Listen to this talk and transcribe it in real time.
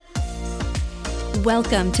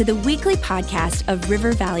Welcome to the weekly podcast of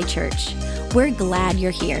River Valley Church. We're glad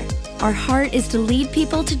you're here. Our heart is to lead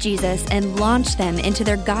people to Jesus and launch them into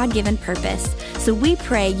their God-given purpose. So we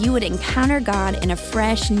pray you would encounter God in a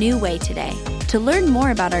fresh, new way today. To learn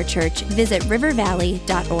more about our church, visit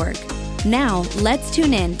rivervalley.org. Now, let's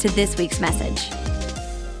tune in to this week's message.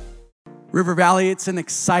 River Valley, it's an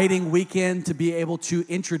exciting weekend to be able to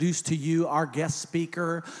introduce to you our guest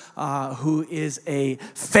speaker, who is a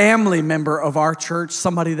family member of our church,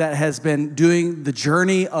 somebody that has been doing the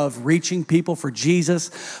journey of reaching people for Jesus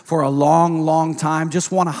for a long, long time.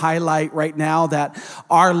 Just want to highlight right now that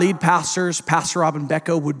our lead pastors, Pastor Rob and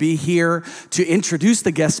Becca, would be here to introduce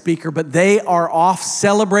the guest speaker, but they are off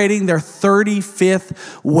celebrating their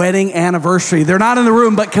 35th wedding anniversary. They're not in the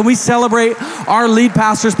room, but can we celebrate our lead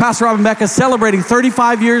pastors, Pastor Rob and Becca, celebrating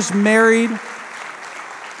 35 years married.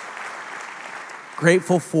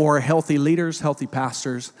 Grateful for healthy leaders, healthy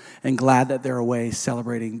pastors, and glad that they're away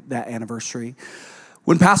celebrating that anniversary.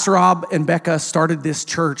 When Pastor Rob and Becca started this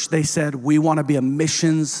church, they said, we want to be a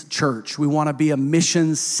missions church. We want to be a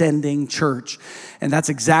missions sending church. And that's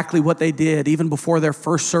exactly what they did, even before their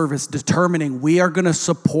first service, determining we are going to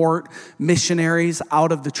support missionaries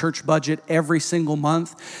out of the church budget every single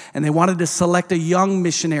month. And they wanted to select a young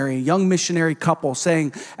missionary couple,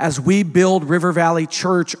 saying, as we build River Valley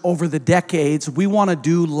Church over the decades, we want to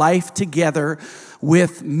do life together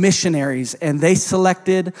with missionaries. And they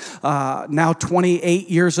selected, now 28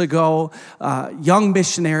 years ago, young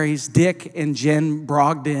missionaries, Dick and Jen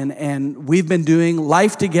Brogden. And we've been doing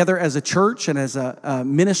life together as a church and as a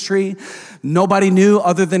ministry. Nobody knew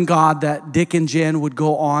other than God that Dick and Jen would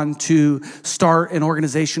go on to start an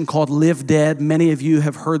organization called Live Dead. Many of you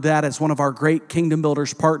have heard that as one of our great Kingdom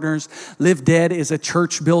Builders partners. Live Dead is a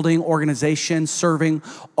church building organization serving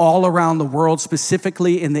all around the world,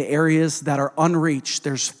 specifically in the areas that are unreached.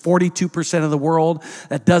 There's 42% of the world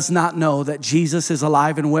that does not know that Jesus is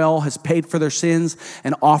alive and well, has paid for their sins,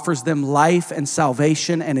 and offers them life and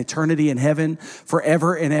salvation and eternity in heaven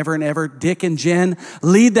forever and ever and ever. Dick and Jen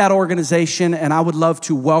lead that organization, and I would love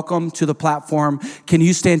to welcome to the platform. Can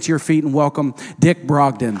you stand to your feet and welcome Dick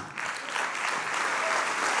Brogden?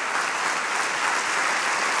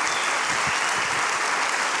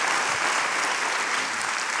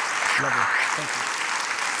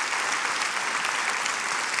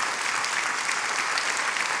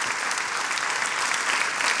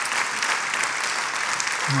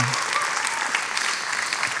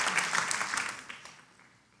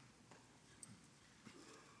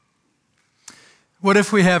 What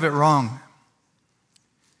if we have it wrong?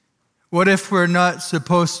 What if we're not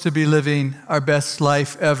supposed to be living our best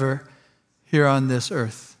life ever here on this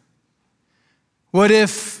earth? What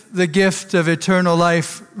if the gift of eternal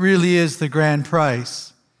life really is the grand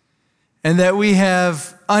prize, and that we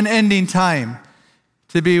have unending time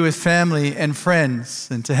to be with family and friends,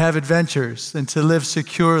 and to have adventures, and to live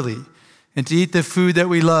securely, and to eat the food that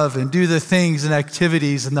we love, and do the things and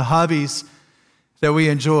activities and the hobbies that we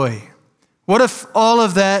enjoy? What if all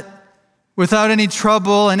of that, without any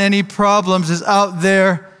trouble and any problems, is out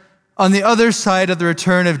there on the other side of the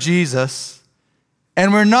return of Jesus,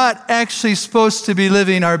 and we're not actually supposed to be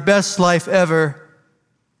living our best life ever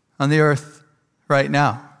on the earth right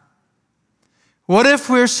now? What if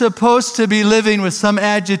we're supposed to be living with some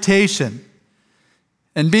agitation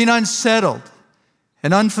and being unsettled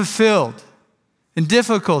and unfulfilled and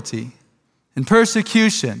difficulty and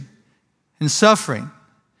persecution and suffering?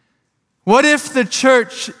 What if the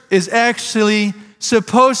church is actually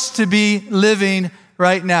supposed to be living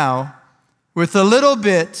right now with a little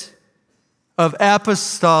bit of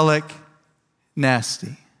apostolic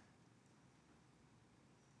nasty?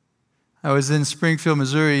 I was in Springfield,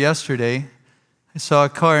 Missouri yesterday. I saw a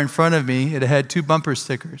car in front of me. It had 2 bumper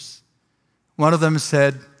stickers. One of them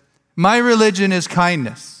said, "My religion is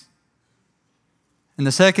kindness." And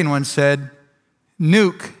the second one said,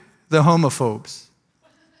 "Nuke the homophobes."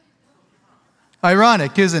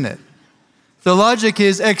 Ironic, isn't it? The logic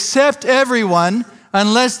is accept everyone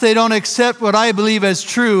unless they don't accept what I believe as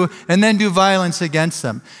true, and then do violence against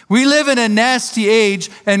them. We live in a nasty age,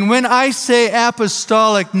 and when I say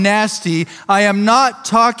apostolic nasty, I am not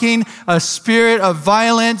talking a spirit of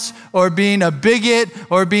violence or being a bigot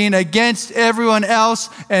or being against everyone else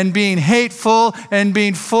and being hateful and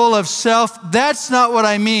being full of self. That's not what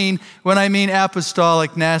I mean when I mean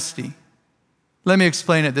apostolic nasty. Let me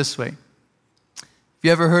explain it this way. Have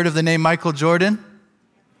you ever heard of the name Michael Jordan?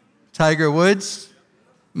 Tiger Woods?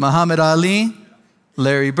 Muhammad Ali?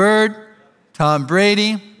 Larry Bird? Tom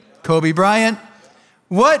Brady? Kobe Bryant?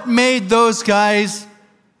 What made those guys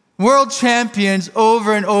world champions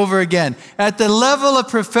over and over again. At the level of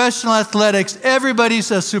professional athletics,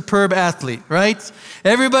 everybody's a superb athlete, right?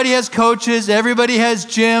 Everybody has coaches, everybody has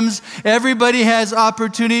gyms, everybody has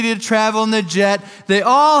opportunity to travel in the jet. They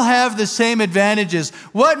all have the same advantages.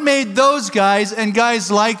 What made those guys and guys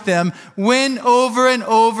like them win over and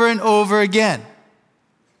over and over again?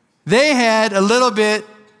 They had a little bit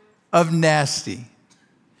of nasty.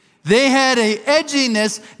 They had an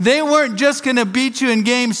edginess. They weren't just going to beat you in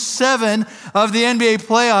Game 7 of the NBA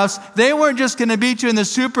playoffs. They weren't just going to beat you in the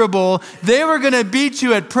Super Bowl. They were going to beat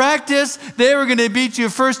you at practice. They were going to beat you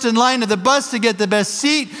first in line to the bus to get the best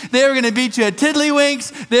seat. They were going to beat you at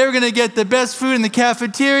Tiddlywinks. They were going to get the best food in the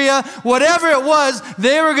cafeteria. Whatever it was,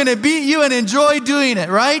 they were going to beat you and enjoy doing it,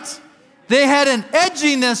 right? They had an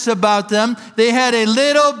edginess about them. They had a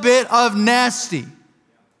little bit of nasty.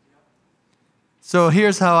 So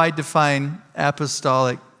here's how I define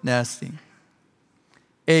apostolic nasty.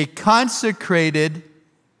 A consecrated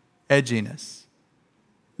edginess.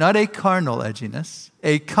 Not a carnal edginess.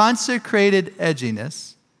 A consecrated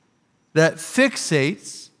edginess that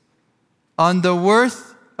fixates on the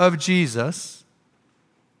worth of Jesus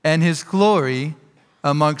and his glory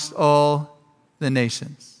amongst all the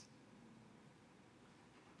nations.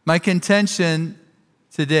 My contention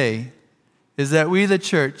today is that we, the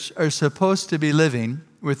church, are supposed to be living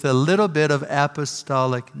with a little bit of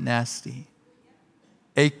apostolic nasty,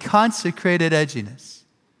 a consecrated edginess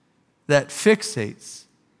that fixates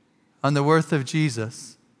on the worth of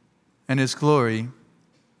Jesus and his glory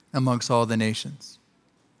amongst all the nations.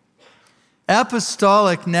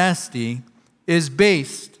 Apostolic nasty is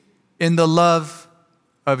based in the love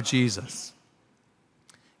of Jesus.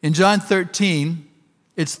 In John 13,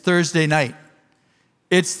 it's Thursday night.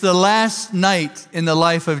 It's the last night in the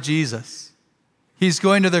life of Jesus. He's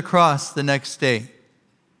going to the cross the next day.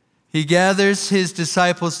 He gathers his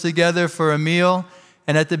disciples together for a meal,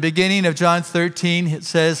 and at the beginning of John 13, it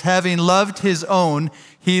says, having loved his own,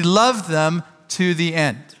 he loved them to the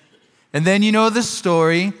end. And then you know the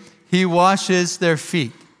story, he washes their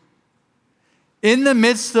feet. In the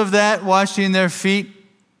midst of that, washing their feet,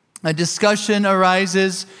 a discussion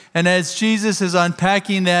arises, and as Jesus is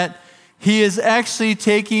unpacking that, he is actually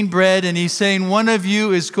taking bread and he's saying, one of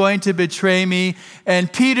you is going to betray me.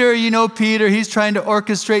 And Peter, you know Peter, he's trying to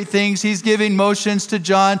orchestrate things. He's giving motions to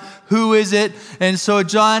John. Who is it? And so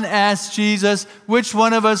John asks Jesus, which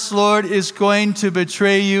one of us, Lord, is going to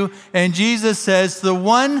betray you? And Jesus says, the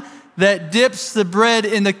one that dips the bread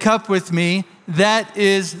in the cup with me, that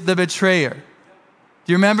is the betrayer.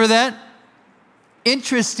 Do you remember that?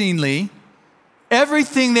 Interestingly,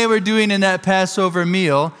 everything they were doing in that Passover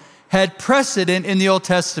meal had precedent in the Old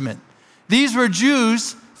Testament. These were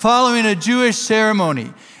Jews following a Jewish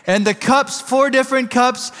ceremony. And the cups, 4 different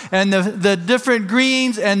cups, and the different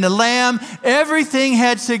greens and the lamb, everything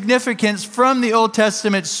had significance from the Old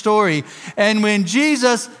Testament story. And when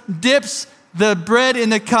Jesus dips the bread in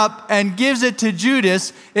the cup and gives it to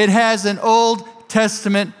Judas, it has an Old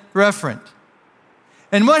Testament reference.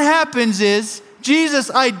 And what happens is, Jesus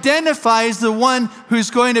identifies the one who's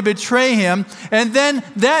going to betray him. And then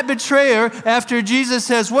that betrayer, after Jesus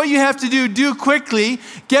says, what you have to do quickly,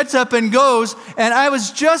 gets up and goes. And I was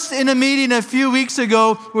just in a meeting a few weeks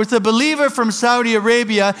ago with a believer from Saudi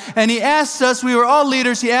Arabia. And he asked us, we were all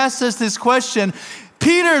leaders, he asked us this question.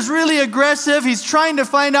 Peter's really aggressive. He's trying to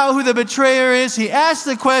find out who the betrayer is. He asks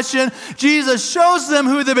the question. Jesus shows them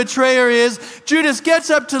who the betrayer is. Judas gets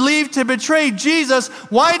up to leave to betray Jesus.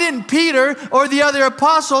 Why didn't Peter or the other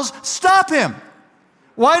apostles stop him?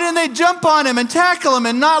 Why didn't they jump on him and tackle him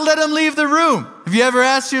and not let him leave the room? Have you ever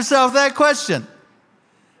asked yourself that question?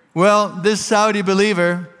 Well, this Saudi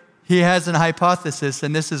believer, he has an hypothesis,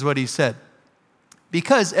 and this is what he said.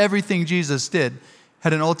 Because everything Jesus did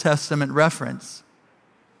had an Old Testament reference,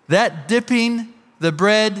 that dipping the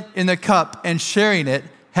bread in the cup and sharing it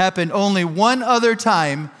happened only one other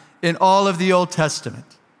time in all of the Old Testament.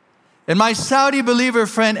 And my Saudi believer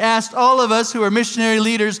friend asked all of us who are missionary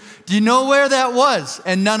leaders, do you know where that was?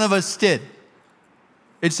 And none of us did.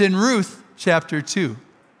 It's in Ruth chapter 2.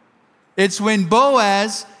 It's when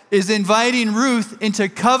Boaz is inviting Ruth into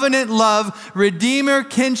covenant love, redeemer,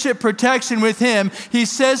 kinship, protection with him. He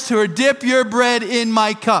says to her, dip your bread in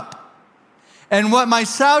my cup. And what my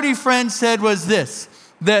Saudi friend said was this,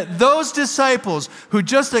 that those disciples who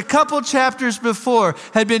just a couple chapters before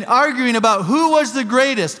had been arguing about who was the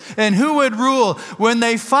greatest and who would rule, when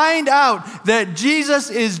they find out that Jesus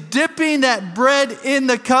is dipping that bread in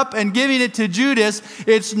the cup and giving it to Judas,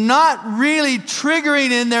 it's not really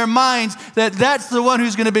triggering in their minds that that's the one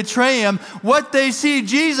who's going to betray him. What they see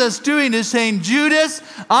Jesus doing is saying, Judas,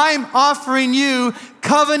 I'm offering you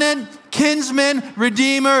covenant, kinsman,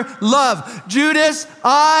 redeemer, love. Judas,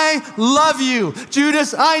 I love you.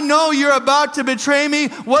 Judas, I know you're about to betray me.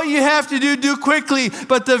 What you have to do quickly.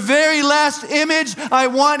 But the very last image I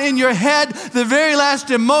want in your head, the very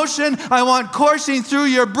last emotion I want coursing through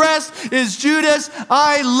your breast is, Judas,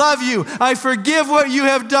 I love you. I forgive what you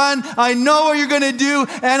have done. I know what you're going to do,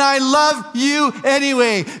 and I love you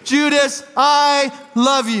anyway. Judas, I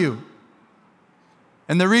love you.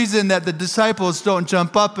 And the reason that the disciples don't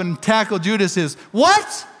jump up and tackle Judas is,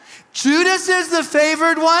 what? Judas is the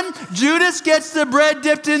favored one? Judas gets the bread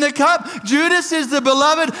dipped in the cup? Judas is the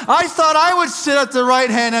beloved? I thought I would sit at the right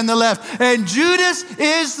hand and the left. And Judas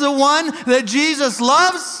is the one that Jesus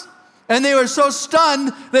loves? And they were so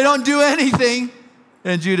stunned, they don't do anything,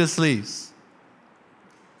 and Judas leaves.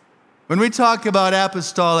 When we talk about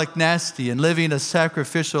apostolic nasty and living a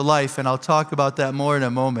sacrificial life, and I'll talk about that more in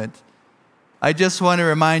a moment, I just want to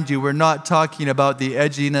remind you, we're not talking about the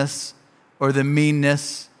edginess or the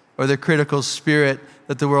meanness or the critical spirit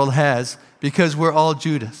that the world has, because we're all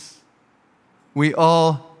Judas. We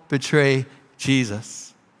all betray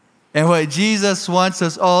Jesus. And what Jesus wants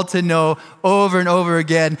us all to know over and over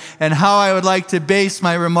again, and how I would like to base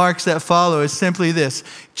my remarks that follow, is simply this.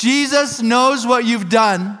 Jesus knows what you've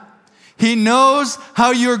done. He knows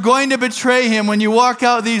how you're going to betray him when you walk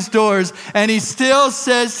out these doors, and he still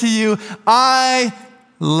says to you, I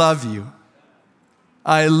love you.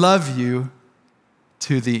 I love you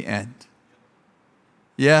to the end.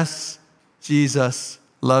 Yes, Jesus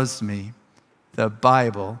loves me. The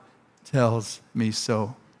Bible tells me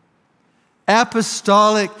so.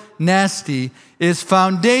 Apostolic nasty is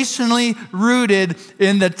foundationally rooted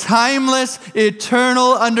in the timeless,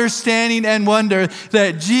 eternal understanding and wonder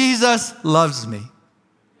that Jesus loves me.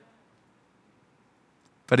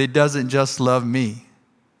 But he doesn't just love me.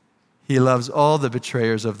 He loves all the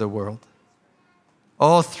betrayers of the world.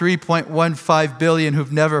 All 3.15 billion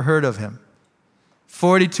who've never heard of him.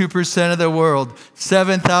 42% of the world,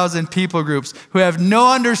 7,000 people groups who have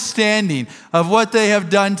no understanding of what they have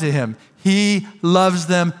done to him. He loves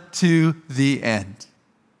them to the end.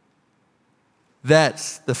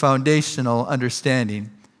 That's the foundational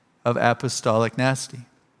understanding of apostolic nasty.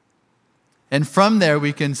 And from there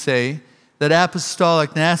we can say that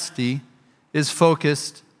apostolic nasty is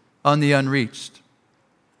focused on the unreached.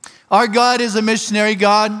 Our God is a missionary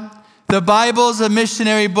God. The Bible is a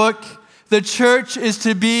missionary book. The church is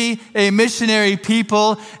to be a missionary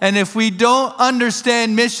people, and if we don't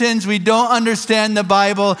understand missions, we don't understand the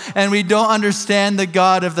Bible, and we don't understand the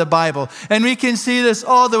God of the Bible. And we can see this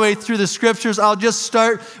all the way through the scriptures. I'll just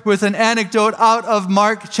start with an anecdote out of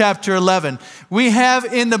Mark chapter 11. We have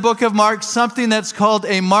in the book of Mark something that's called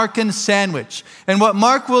a Markan sandwich. And what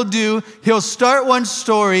Mark will do, he'll start one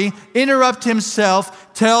story, interrupt himself,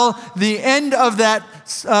 tell the end of that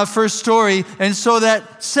first story, and so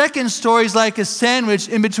that second story is like a sandwich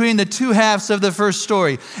in between the two halves of the first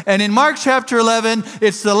story. And in Mark chapter 11,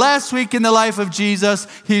 it's the last week in the life of Jesus.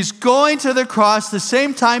 He's going to the cross, the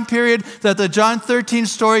same time period that the John 13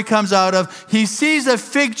 story comes out of. He sees a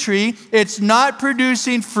fig tree. It's not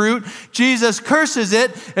producing fruit. Jesus curses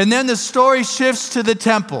it, and then the story shifts to the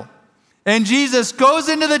temple. And Jesus goes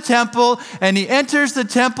into the temple, and he enters the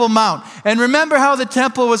Temple Mount. And remember how the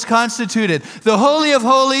temple was constituted. The Holy of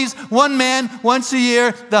Holies, one man, once a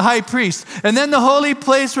year, the high priest. And then the holy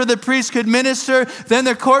place where the priest could minister. Then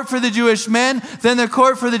the court for the Jewish men. Then the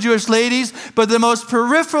court for the Jewish ladies. But the most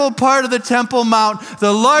peripheral part of the Temple Mount,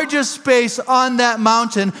 the largest space on that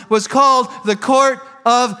mountain, was called the court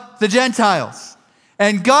of the Gentiles.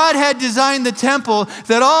 And God had designed the temple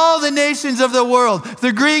that all the nations of the world,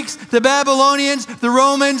 the Greeks, the Babylonians, the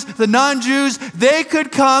Romans, the non-Jews, they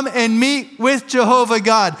could come and meet with Jehovah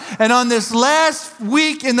God. And on this last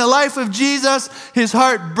week in the life of Jesus, his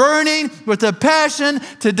heart burning with a passion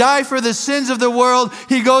to die for the sins of the world,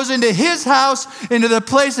 he goes into his house, into the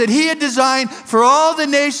place that he had designed for all the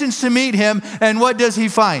nations to meet him. And what does he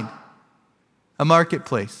find? A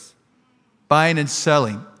marketplace, buying and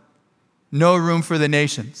selling. No room for the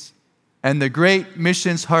nations. And the great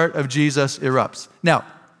missions heart of Jesus erupts. Now,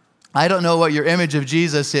 I don't know what your image of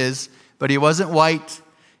Jesus is, but he wasn't white.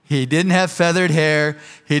 He didn't have feathered hair.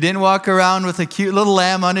 He didn't walk around with a cute little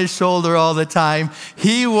lamb on his shoulder all the time.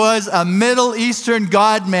 He was a Middle Eastern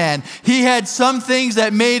God-man. He had some things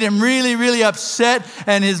that made him really, really upset,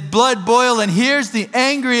 and his blood boiled. And here's the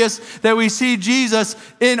angriest that we see Jesus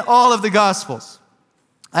in all of the Gospels.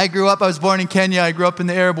 I was born in Kenya. I grew up in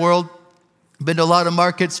the Arab world. Been to a lot of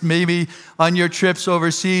markets. Maybe on your trips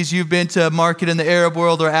overseas, you've been to a market in the Arab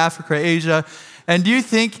world or Africa, Asia. And do you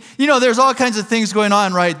think, there's all kinds of things going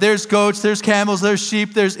on, right? There's goats, there's camels, there's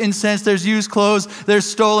sheep, there's incense, there's used clothes, there's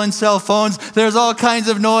stolen cell phones, there's all kinds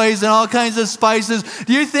of noise and all kinds of spices.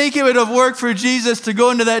 Do you think it would have worked for Jesus to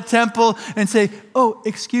go into that temple and say, oh,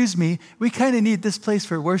 excuse me, we kind of need this place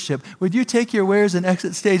for worship. Would you take your wares and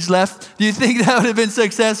exit stage left? Do you think that would have been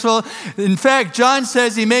successful? In fact, John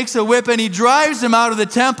says he makes a whip and he drives him out of the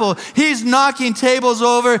temple. He's knocking tables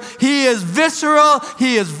over. He is visceral.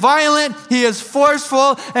 He is violent. He is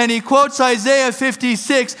forceful. And he quotes Isaiah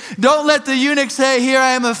 56. Don't let the eunuch say, here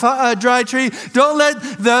I am a dry tree. Don't let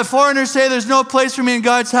the foreigner say there's no place for me in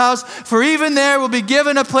God's house. For even there will be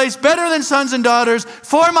given a place better than sons and daughters.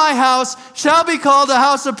 For my house shall be called a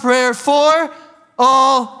house of prayer for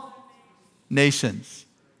all nations.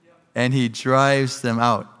 And he drives them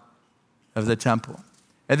out of the temple.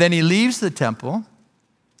 And then he leaves the temple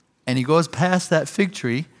and he goes past that fig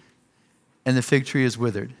tree and the fig tree is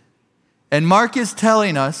withered. And Mark is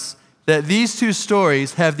telling us that these two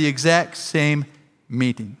stories have the exact same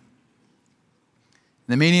meaning.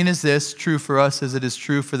 The meaning is this, true for us as it is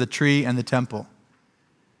true for the tree and the temple.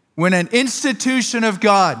 When an institution of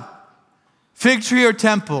God, fig tree or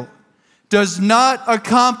temple, does not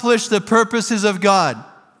accomplish the purposes of God,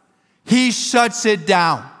 he shuts it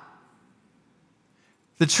down.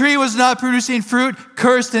 The tree was not producing fruit,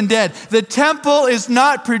 cursed and dead. The temple is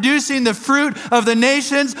not producing the fruit of the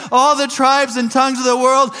nations, all the tribes and tongues of the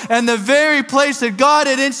world, and the very place that God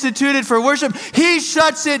had instituted for worship. He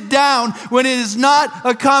shuts it down when it is not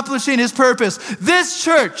accomplishing his purpose. This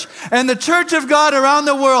church and the church of God around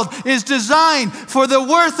the world is designed for the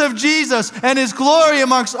worth of Jesus and his glory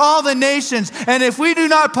amongst all the nations. And if we do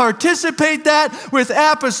not participate that with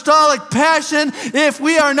apostolic passion, if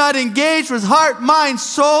we are not engaged with heart, mind,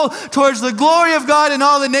 soul towards the glory of God in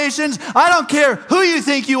all the nations, I don't care who you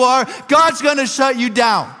think you are, God's going to shut you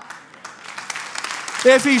down.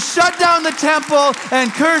 If he shut down the temple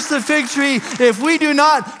and cursed the fig tree, if we do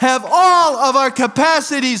not have all of our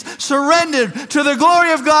capacities surrendered to the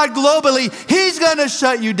glory of God globally, he's going to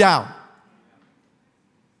shut you down.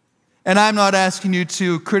 And I'm not asking you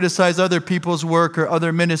to criticize other people's work or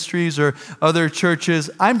other ministries or other churches.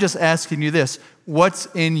 I'm just asking you this. What's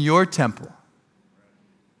in your temple?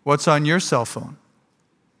 What's on your cell phone?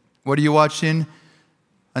 What are you watching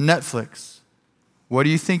on Netflix? What are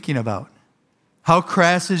you thinking about? How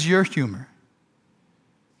crass is your humor?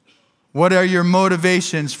 What are your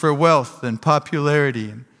motivations for wealth and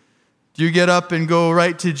popularity? Do you get up and go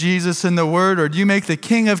right to Jesus and the Word, or do you make the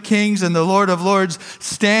King of Kings and the Lord of Lords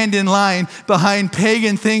stand in line behind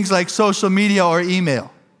pagan things like social media or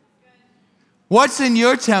email? What's in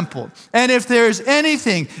your temple? And if there's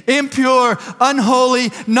anything impure, unholy,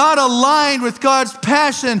 not aligned with God's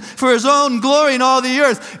passion for his own glory in all the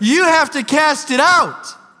earth, you have to cast it out.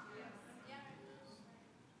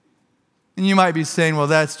 And you might be saying, well,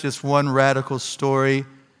 that's just one radical story.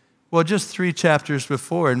 Well, just 3 chapters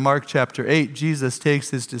before, in Mark chapter 8, Jesus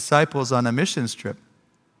takes his disciples on a missions trip.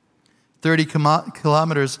 30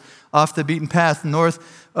 kilometers off the beaten path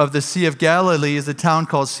north of the Sea of Galilee is a town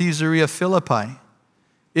called Caesarea Philippi.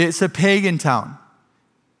 It's a pagan town.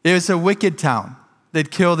 It's a wicked town.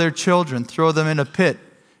 They'd kill their children, throw them in a pit.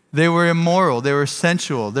 They were immoral. They were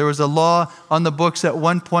sensual. There was a law on the books at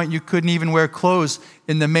one point you couldn't even wear clothes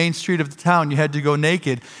in the main street of the town. You had to go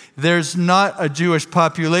naked. There's not a Jewish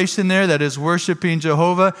population there that is worshiping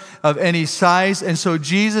Jehovah of any size. And so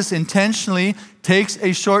Jesus intentionally takes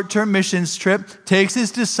a short-term missions trip, takes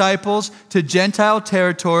his disciples to Gentile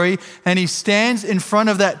territory, and he stands in front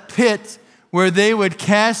of that pit where they would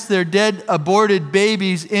cast their dead, aborted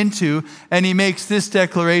babies into, and he makes this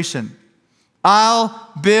declaration: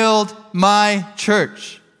 I'll build my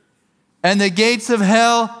church, and the gates of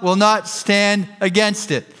hell will not stand against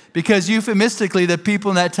it. Because euphemistically, the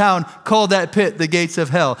people in that town called that pit the gates of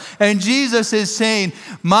hell. And Jesus is saying,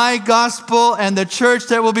 my gospel and the church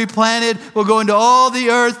that will be planted will go into all the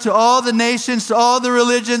earth, to all the nations, to all the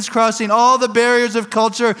religions, crossing all the barriers of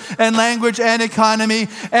culture and language and economy,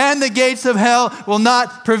 and the gates of hell will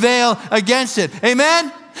not prevail against it.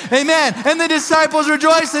 Amen? Amen. And the disciples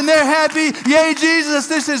rejoice and they're happy. Yay, Jesus,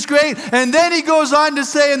 this is great. And then he goes on to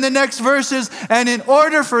say in the next verses, and in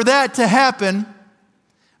order for that to happen,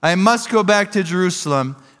 I must go back to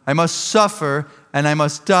Jerusalem. I must suffer and I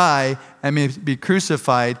must die and be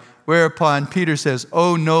crucified. Whereupon Peter says,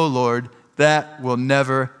 oh no, Lord, that will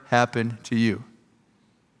never happen to you.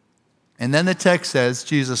 And then the text says,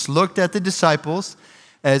 Jesus looked at the disciples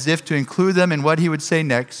as if to include them in what he would say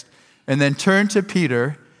next, and then turned to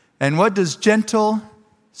Peter. And what does gentle,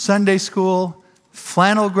 Sunday school,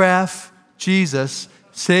 flannel graph Jesus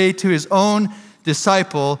say to his own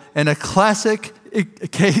disciple and a classic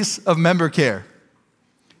case of member care.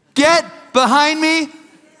 Get behind me,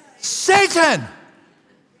 Satan!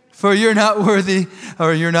 For you're not worthy,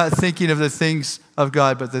 or you're not thinking of the things of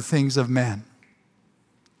God, but the things of man.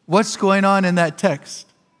 What's going on in that text?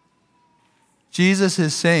 Jesus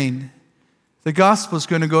is saying the gospel is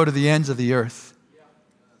going to go to the ends of the earth.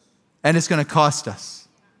 And it's going to cost us.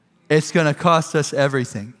 It's going to cost us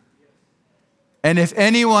everything. And if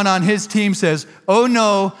anyone on his team says, oh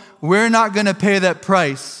no, we're not going to pay that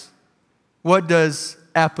price, what does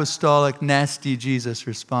apostolic nasty Jesus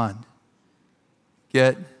respond?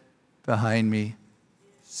 Get behind me,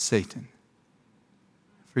 Satan.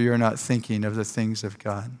 For you're not thinking of the things of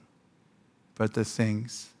God, but the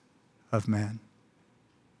things of man.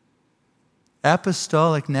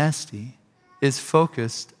 Apostolic nasty is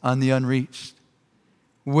focused on the unreached.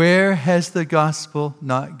 Where has the gospel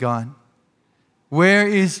not gone? Where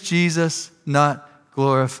is Jesus not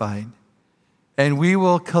glorified? And we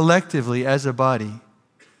will collectively, as a body,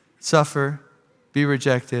 suffer, be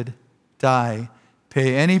rejected, die,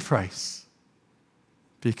 pay any price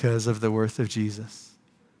because of the worth of Jesus.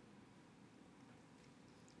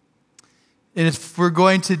 And if we're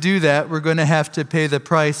going to do that, we're going to have to pay the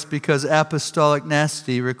price because apostolic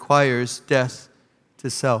nasty requires death to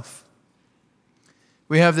self.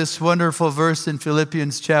 We have this wonderful verse in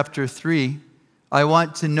Philippians chapter 3. I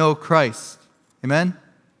want to know Christ. Amen?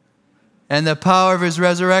 And the power of his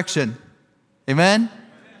resurrection. Amen?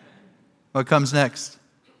 What comes next?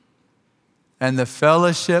 And the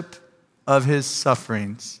fellowship of his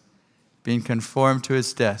sufferings, being conformed to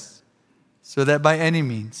his death, so that by any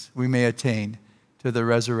means we may attain to the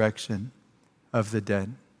resurrection of the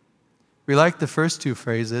dead. We like the first two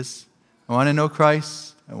phrases. I want to know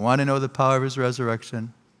Christ. I want to know the power of his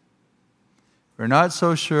resurrection. We're not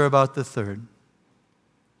so sure about the third,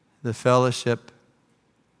 the fellowship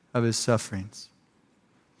of his sufferings.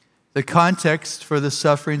 The context for the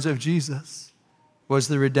sufferings of Jesus was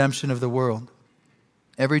the redemption of the world.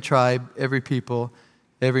 Every tribe, every people,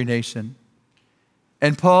 every nation.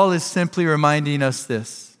 And Paul is simply reminding us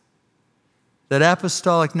this, that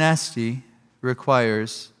apostolic nasty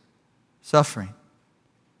requires suffering,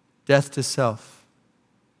 death to self,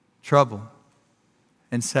 trouble,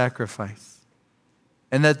 and sacrifice.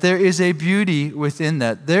 And that there is a beauty within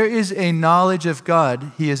that. There is a knowledge of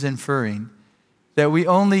God, he is inferring, that we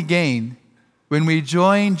only gain when we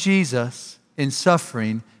join Jesus in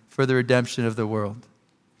suffering for the redemption of the world.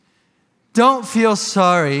 Don't feel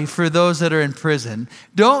sorry for those that are in prison.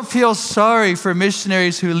 Don't feel sorry for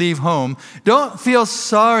missionaries who leave home. Don't feel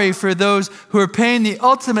sorry for those who are paying the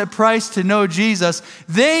ultimate price to know Jesus.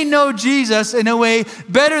 They know Jesus in a way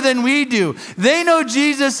better than we do. They know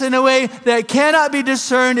Jesus in a way that cannot be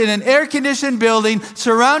discerned in an air-conditioned building,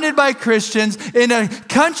 surrounded by Christians, in a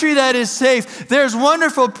country that is safe. There's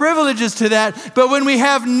wonderful privileges to that. But when we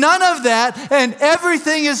have none of that, and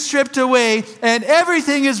everything is stripped away, and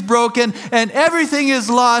everything is broken, and everything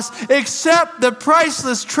is lost except the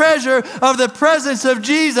priceless treasure of the presence of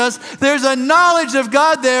Jesus, there's a knowledge of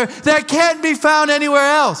God there that can't be found anywhere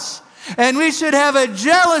else. And we should have a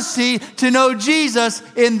jealousy to know Jesus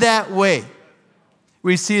in that way.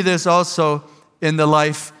 We see this also in the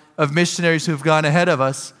life of missionaries who've gone ahead of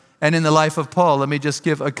us and in the life of Paul. Let me just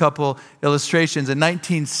give a couple illustrations. In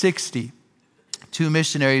 1960, 2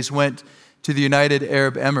 missionaries went to the United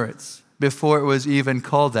Arab Emirates before it was even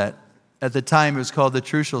called that. At the time, it was called the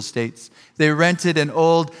Trucial States. They rented an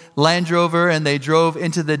old Land Rover and they drove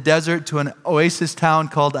into the desert to an oasis town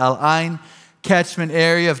called Al Ain, catchment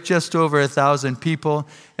area of just over 1,000 people.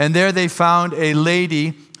 And there they found a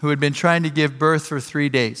lady who had been trying to give birth for 3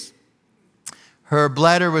 days. Her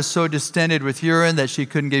bladder was so distended with urine that she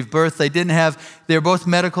couldn't give birth. They were both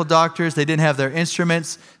medical doctors. They didn't have their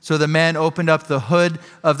instruments. So the man opened up the hood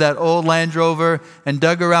of that old Land Rover and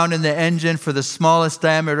dug around in the engine for the smallest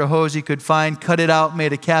diameter hose he could find, cut it out,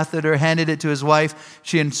 made a catheter, handed it to his wife.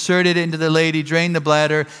 She inserted it into the lady, drained the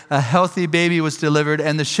bladder. A healthy baby was delivered.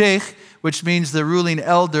 And the sheikh, which means the ruling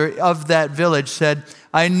elder of that village, said,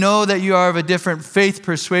 I know that you are of a different faith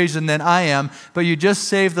persuasion than I am, but you just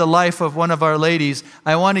saved the life of one of our ladies.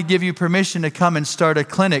 I want to give you permission to come and start a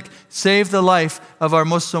clinic, save the life of our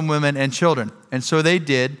Muslim women and children. And so they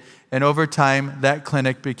did, and over time, that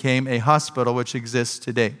clinic became a hospital which exists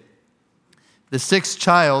today. The 6th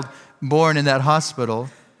child born in that hospital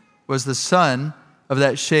was the son of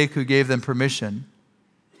that sheikh who gave them permission.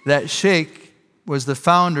 That sheikh was the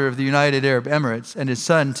founder of the United Arab Emirates, and his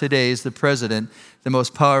son today is the president. the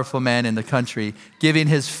most powerful man in the country, giving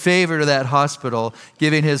his favor to that hospital,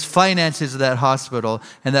 giving his finances to that hospital,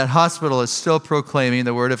 and that hospital is still proclaiming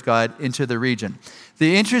the word of God into the region.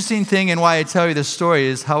 The interesting thing and why I tell you this story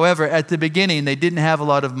is, however, at the beginning, they didn't have a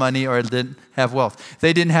lot of money or didn't have wealth.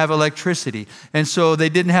 They didn't have electricity, and so they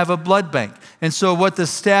didn't have a blood bank. And so what the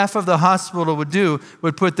staff of the hospital would do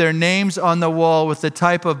would put their names on the wall with the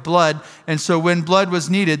type of blood, and so when blood was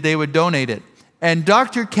needed, they would donate it. And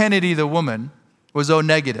Dr. Kennedy, the woman, was O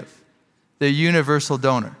negative, the universal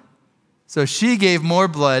donor. So she gave more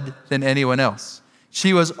blood than anyone else.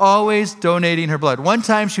 She was always donating her blood. One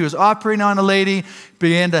time she was operating on a lady,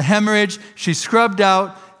 began to hemorrhage. She scrubbed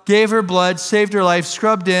out, gave her blood, saved her life,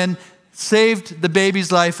 scrubbed in, saved the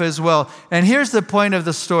baby's life as well. And here's the point of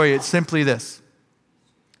the story. It's simply this.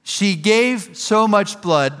 She gave so much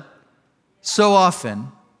blood so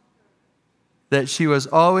often that she was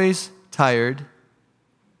always tired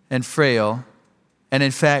and frail. And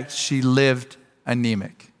in fact, she lived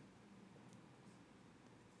anemic.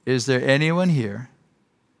 Is there anyone here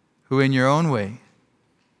who in your own way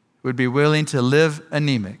would be willing to live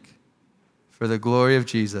anemic for the glory of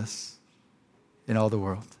Jesus in all the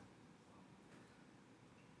world?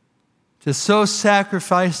 To so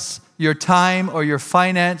sacrifice your time or your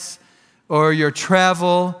finance or your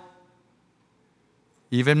travel,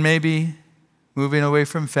 even maybe moving away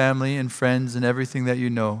from family and friends and everything that you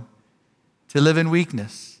know, to live in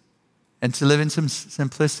weakness and to live in some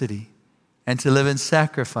simplicity and to live in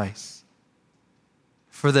sacrifice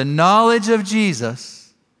for the knowledge of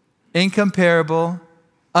Jesus, incomparable,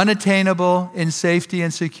 unattainable in safety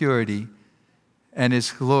and security, and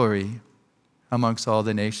his glory amongst all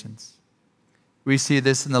the nations. We see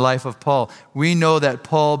this in the life of Paul. We know that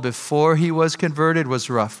Paul, before he was converted, was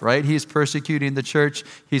rough, right? He's persecuting the church.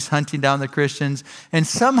 He's hunting down the Christians. And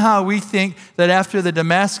somehow we think that after the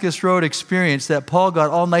Damascus Road experience that Paul got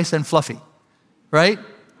all nice and fluffy, right?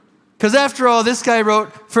 Because after all, this guy wrote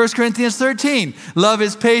 1 Corinthians 13. Love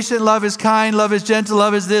is patient, love is kind, love is gentle,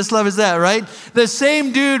 love is this, love is that, right? The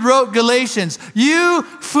same dude wrote Galatians. You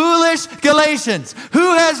foolish Galatians,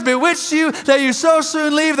 who has bewitched you that you so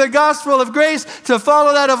soon leave the gospel of grace to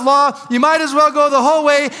follow that of law? You might as well go the whole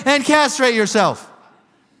way and castrate yourself.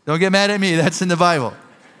 Don't get mad at me. That's in the Bible,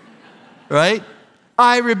 right?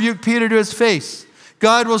 I rebuke Peter to his face.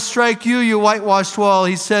 God will strike you, you whitewashed wall,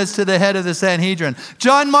 he says to the head of the Sanhedrin.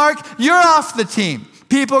 John Mark, you're off the team.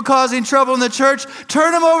 People causing trouble in the church,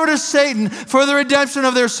 turn them over to Satan for the redemption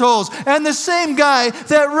of their souls. And the same guy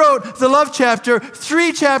that wrote the love chapter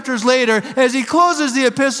 3 chapters later, as he closes the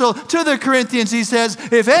epistle to the Corinthians, he says,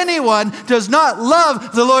 if anyone does not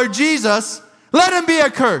love the Lord Jesus, let him be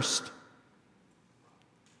accursed.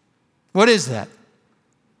 What is that?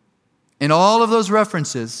 In all of those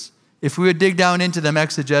references, if we would dig down into them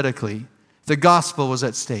exegetically, the gospel was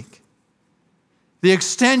at stake. The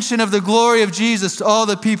extension of the glory of Jesus to all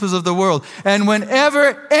the peoples of the world. And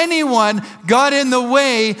whenever anyone got in the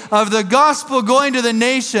way of the gospel going to the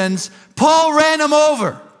nations, Paul ran him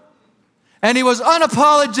over. And he was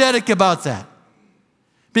unapologetic about that.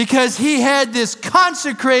 Because he had this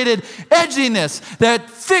consecrated edginess that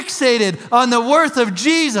fixated on the worth of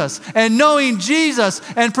Jesus and knowing Jesus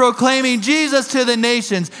and proclaiming Jesus to the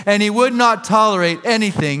nations, and he would not tolerate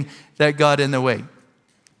anything that got in the way.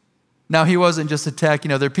 Now, he wasn't just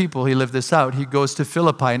attacking other people. He lived this out. He goes to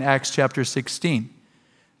Philippi in Acts chapter 16.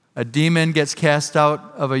 A demon gets cast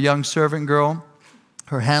out of a young servant girl.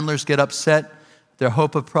 Her handlers get upset. Their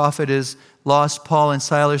hope of profit is lost. Paul and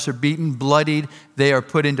Silas are beaten, bloodied. They are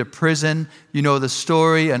put into prison. You know the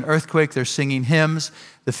story, an earthquake, they're singing hymns.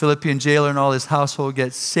 The Philippian jailer and all his household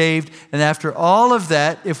get saved. And after all of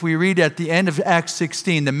that, if we read at the end of Acts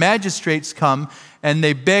 16, the magistrates come and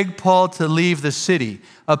they beg Paul to leave the city.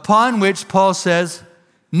 Upon which Paul says,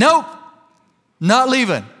 nope, not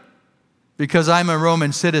leaving, because I'm a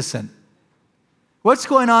Roman citizen. What's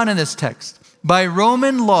going on in this text? By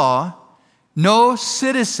Roman law, no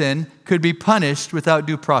citizen could be punished without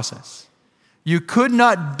due process. You could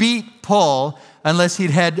not beat Paul unless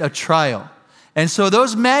he'd had a trial. And so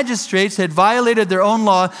those magistrates had violated their own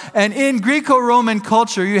law. And in Greco-Roman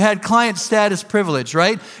culture, you had client status privilege,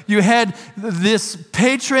 right? You had this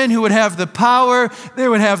patron who would have the power, they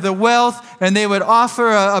would have the wealth, and they would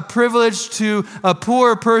offer a privilege to a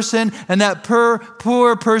poor person, and that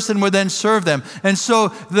poor person would then serve them. And so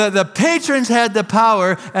the patrons had the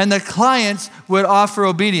power, and the clients would offer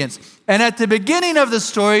obedience. And at the beginning of the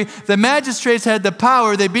story, the magistrates had the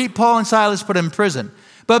power. They beat Paul and Silas, put them in prison.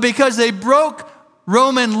 But because they broke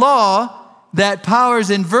Roman law, that power is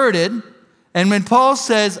inverted, And when Paul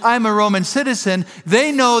says, I'm a Roman citizen,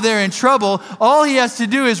 they know they're in trouble. All he has to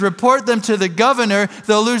do is report them to the governor.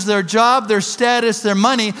 They'll lose their job, their status, their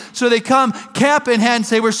money. So they come cap in hand and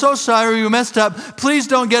say, we're so sorry, we messed up. Please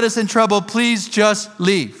don't get us in trouble. Please just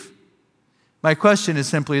leave. My question is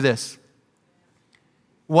simply this.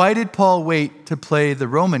 Why did Paul wait to play the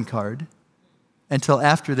Roman card until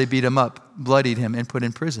after they beat him up, bloodied him, and put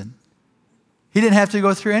in prison? He didn't have to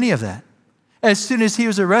go through any of that. As soon as he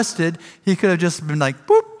was arrested, he could have just been like,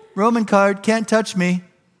 boop, Roman card, can't touch me.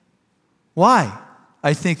 Why?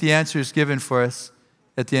 I think the answer is given for us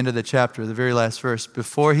at the end of the chapter, the very last verse.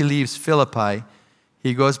 Before he leaves Philippi,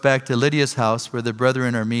 he goes back to Lydia's house where the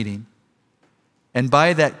brethren are meeting. And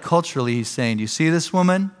by that, culturally, he's saying, do you see this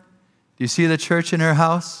woman? Do you see the church in her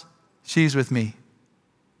house? She's with me.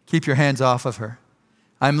 Keep your hands off of her.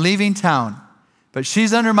 I'm leaving town. But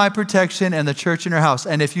she's under my protection and the church in her house.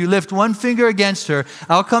 And if you lift one finger against her,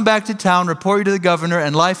 I'll come back to town, report you to the governor,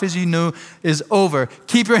 and life as you knew is over.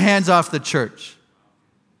 Keep your hands off the church.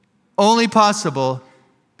 Only possible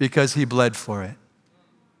because he bled for it.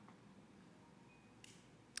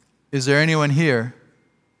 Is there anyone here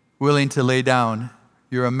willing to lay down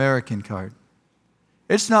your American card?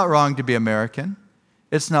 It's not wrong to be American.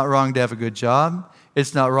 It's not wrong to have a good job.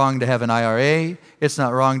 It's not wrong to have an IRA. It's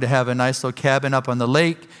not wrong to have a nice little cabin up on the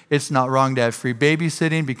lake. It's not wrong to have free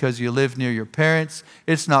babysitting because you live near your parents.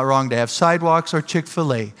 It's not wrong to have sidewalks or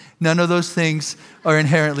Chick-fil-A. None of those things are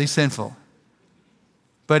inherently sinful.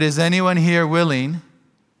 But is anyone here willing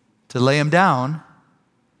to lay them down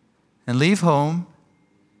and leave home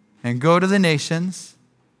and go to the nations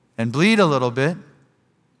and bleed a little bit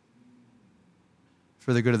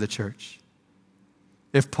for the good of the church?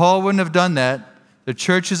 If Paul wouldn't have done that, the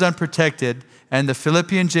church is unprotected, and the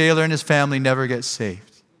Philippian jailer and his family never get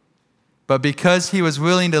saved. But because he was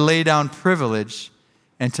willing to lay down privilege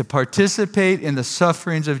and to participate in the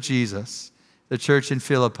sufferings of Jesus, the church in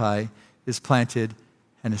Philippi is planted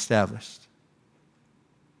and established.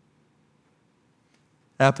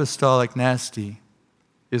 Apostolic nasty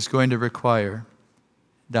is going to require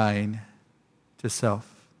dying to self.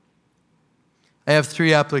 I have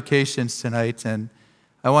 3 applications tonight, and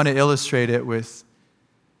I want to illustrate it with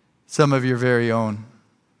some of your very own.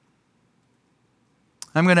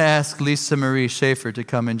 I'm going to ask Lisa Marie Schaefer to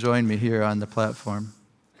come and join me here on the platform.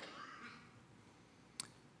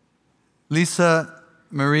 Lisa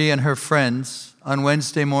Marie and her friends, on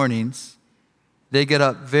Wednesday mornings, they get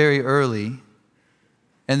up very early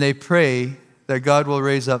and they pray that God will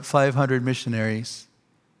raise up 500 missionaries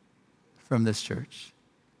from this church.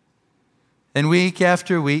 And week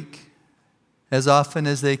after week, as often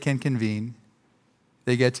as they can convene,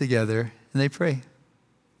 they get together and they pray.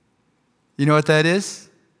 You know what that is?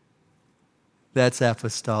 That's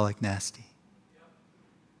apostolic nasty.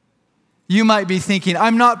 You might be thinking,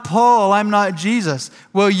 I'm not Paul, I'm not Jesus.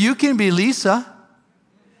 Well, you can be Lisa.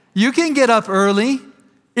 You can get up early.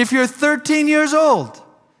 If you're 13 years old,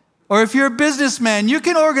 or if you're a businessman, you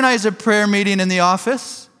can organize a prayer meeting in the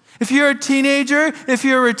office. If you're a teenager, if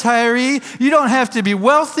you're a retiree, you don't have to be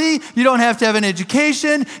wealthy. You don't have to have an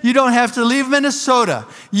education. You don't have to leave Minnesota.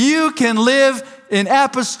 You can live in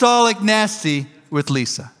apostolic nasty with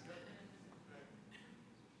Lisa.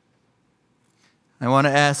 I want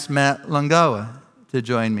to ask Matt Langawa to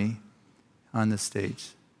join me on the stage.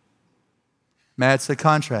 Matt's a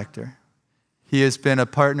contractor. He has been a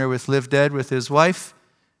partner with Live Dead with his wife,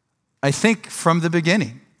 I think from the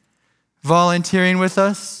beginning, volunteering with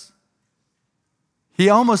us. He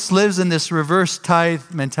almost lives in this reverse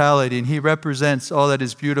tithe mentality, and he represents all that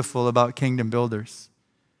is beautiful about kingdom builders.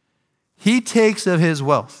 He takes of his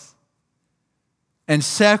wealth and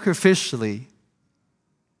sacrificially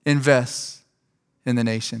invests in the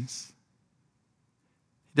nations.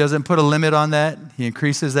 He doesn't put a limit on that. He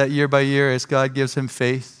increases that year by year as God gives him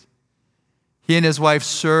faith. He and his wife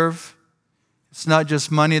serve. It's not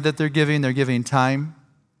just money that they're giving time.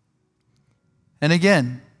 And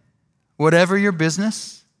again, whatever your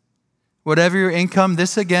business, whatever your income,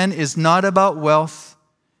 this again is not about wealth.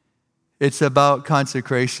 It's about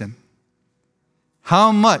consecration.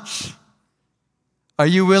 How much are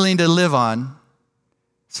you willing to live on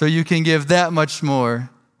so you can give that much more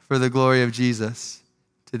for the glory of Jesus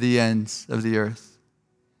to the ends of the earth?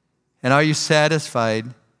 And are you satisfied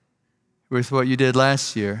with what you did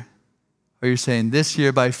last year? Or you're saying, this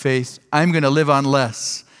year by faith, I'm going to live on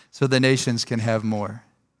less so the nations can have more?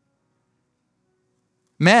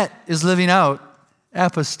 Matt is living out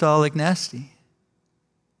apostolic nasty.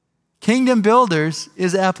 Kingdom Builders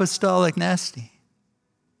is apostolic nasty.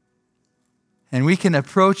 And we can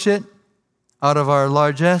approach it out of our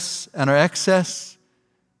largesse and our excess,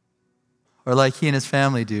 or like he and his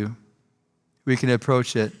family do, we can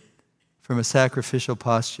approach it from a sacrificial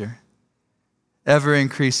posture, ever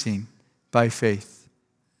increasing by faith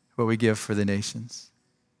what we give for the nations.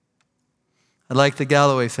 I'd like the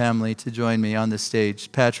Galloway family to join me on the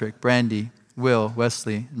stage. Patrick, Brandy, Will,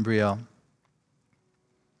 Wesley, and Brielle.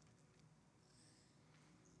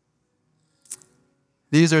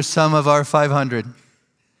 These are some of our 500.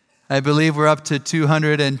 I believe we're up to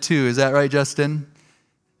 202. Is that right, Justin?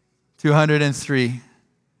 203.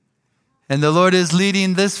 And the Lord is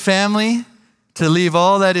leading this family to leave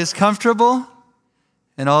all that is comfortable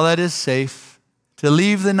and all that is safe, to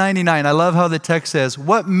leave the 99. I love how the text says,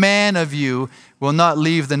 what man of you will not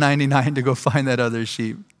leave the 99 to go find that other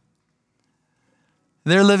sheep?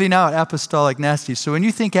 They're living out apostolic nasty. So when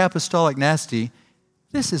you think apostolic nasty,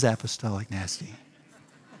 this is apostolic nasty.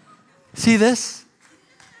 See this?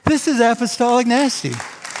 This is apostolic nasty.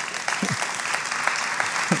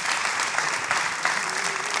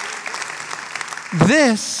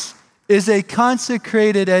 This is a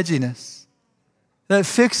consecrated edginess that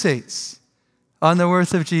fixates on the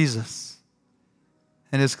worth of Jesus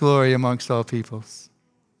and his glory amongst all peoples.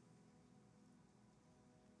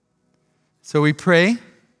 So we pray,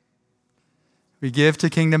 we give to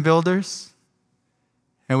kingdom builders,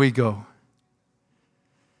 and we go.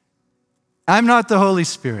 I'm not the Holy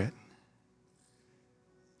Spirit,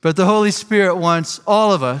 but the Holy Spirit wants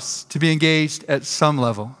all of us to be engaged at some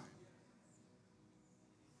level.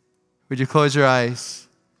 Would you close your eyes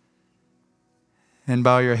and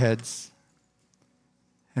bow your heads?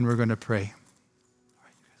 And we're going to pray.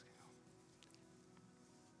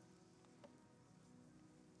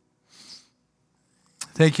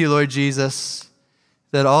 Thank you, Lord Jesus,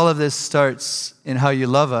 that all of this starts in how you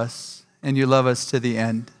love us, and you love us to the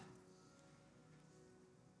end.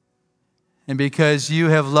 And because you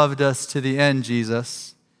have loved us to the end,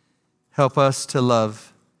 Jesus, help us to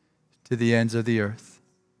love to the ends of the earth.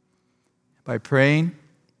 By praying,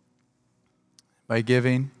 by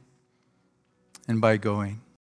giving, and by going.